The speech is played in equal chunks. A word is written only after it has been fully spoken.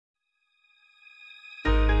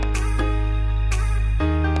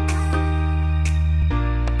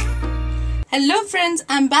Hello friends,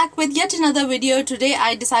 I'm back with yet another video. Today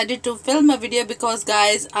I decided to film a video because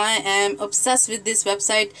guys, I am obsessed with this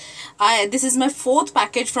website. This is my fourth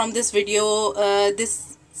package from this video.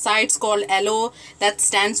 This site's called Elo, that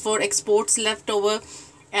stands for Exports Leftover,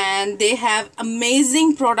 and they have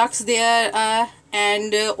amazing products there,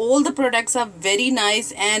 and all the products are very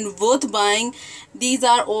nice and worth buying. These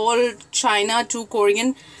are all China to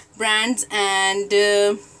Korean brands, and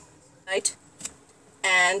right,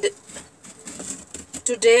 and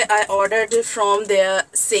today I ordered from their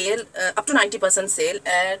sale, up to 90% sale,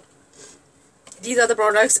 and these are the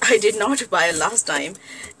products I did not buy last time,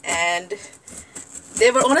 and they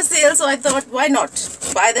were on a sale, so I thought, why not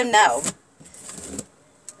buy them now.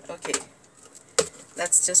 Okay,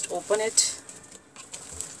 let's just open it.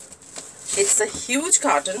 It's a huge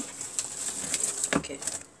carton. Okay,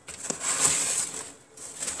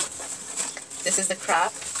 this is the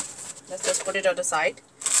crap. Let's just put it on the side.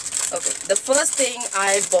 Okay, the first thing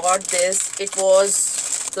I bought this, it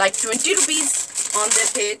was like 20 rupees on their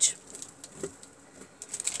page,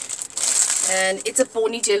 and it's a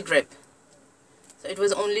ponytail grip, so it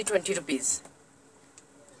was only 20 rupees.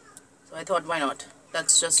 So I thought, why not,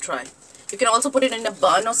 let's just try. You can also put it in a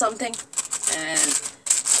bun or something, and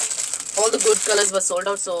all the good colors were sold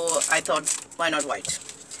out, so I thought, why not white.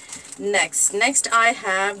 Next I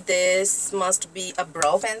have this, must be a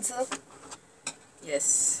brow pencil.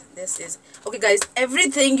 Yes, this is okay guys.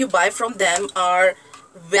 Everything you buy from them are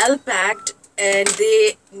well packed, and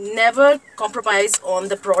they never compromise on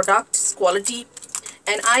the product's quality,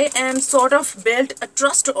 and I am sort of built a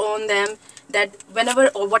trust on them that whenever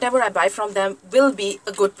or whatever I buy from them will be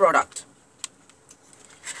a good product.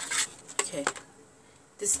 Okay,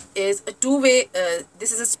 this is a two-way,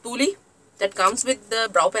 this is a spoolie that comes with the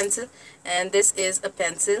brow pencil, and this is a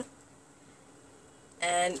pencil,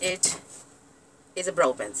 and it is a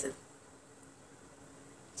brow pencil,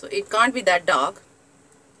 so it can't be that dark.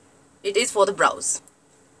 It is for the brows.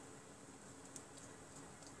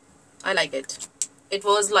 I like it. It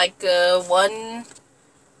was like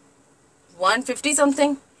 150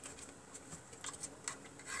 something.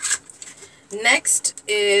 Next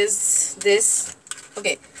is this.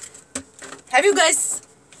 Okay, have you guys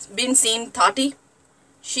been seeing Tati?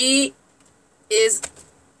 She is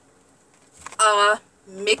a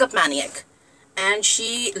makeup maniac, and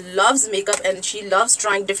she loves makeup, and she loves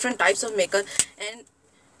trying different types of makeup. And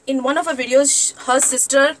in one of her videos, her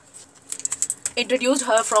sister introduced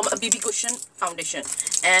her from a BB Cushion foundation,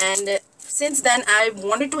 and since then I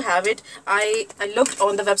wanted to have it. I looked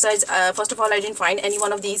on the websites. First of all, I didn't find any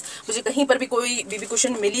one of these. मुझे कहीं पर भी कोई BB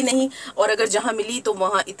Cushion मिली नहीं, और अगर जहाँ मिली तो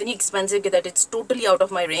वहाँ इतनी expensive that it's totally out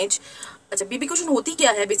of my range. अच्छा, BB Cushion होती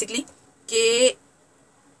क्या है basically कि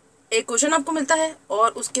एक कुशन आपको मिलता है,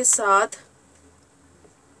 और उसके साथ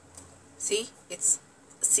see, it's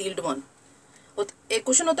sealed one. एक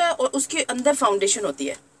कुशन होता है और उसके अंदर फाउंडेशन होती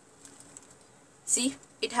है. See,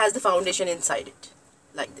 it has the foundation inside it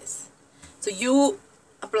like this. So you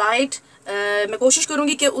apply it. मैं कोशिश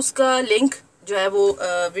करूँगी कि उसका लिंक जो है वो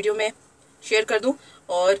वीडियो में शेयर कर दूँ,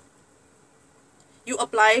 और you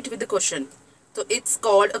apply it with the cushion. So it's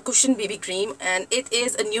called a cushion BB cream, and it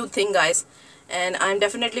is a new thing guys, and I'm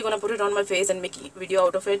definitely gonna put it on my face and make a video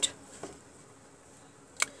out of it.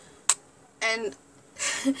 And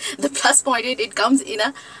the plus point is it comes in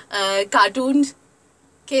a cartoon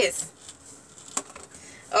case.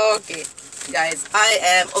 Okay guys, I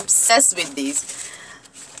am obsessed with these.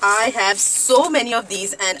 I have so many of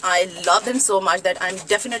these, and I love them so much that I'm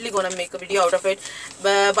definitely gonna make a video out of it.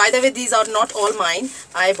 But by the way, these are not all mine.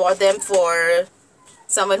 I bought them for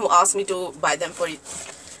someone who asked me to buy them for it,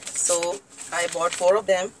 so I bought 4 of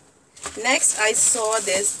them. Next I saw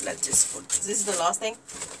this. Let's just put this is the last thing.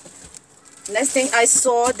 Next thing, I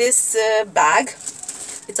saw this bag.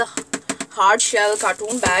 It's a hard shell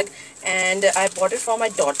cartoon bag, and I bought it for my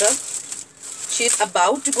daughter. She's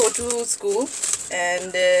about to go to school,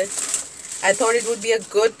 and I thought it would be a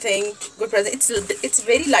good thing, good present. It's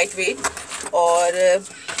very lightweight, or I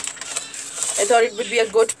thought it would be a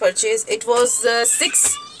good purchase. It was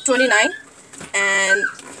 $6.29, and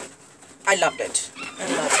I loved it. I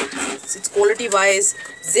loved it. It's quality wise,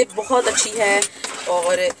 zip बहुत अच्छी है,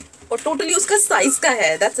 और totally उसका size का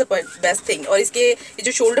है. That's the best thing. और इसके ये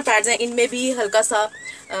जो शोल्डर पैड्स हैं, इनमें भी हल्का सा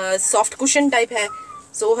सॉफ्ट कुशन टाइप है,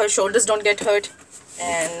 so her shoulders don't get hurt.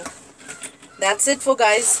 And that's it for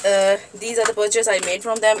guys. These are the purchases I made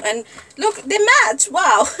from them, and look, they match.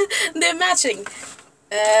 Wow. They're matching.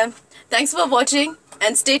 Thanks for watching,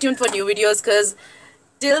 and stay tuned for new videos, because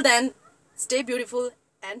till then, stay beautiful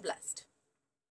and blessed.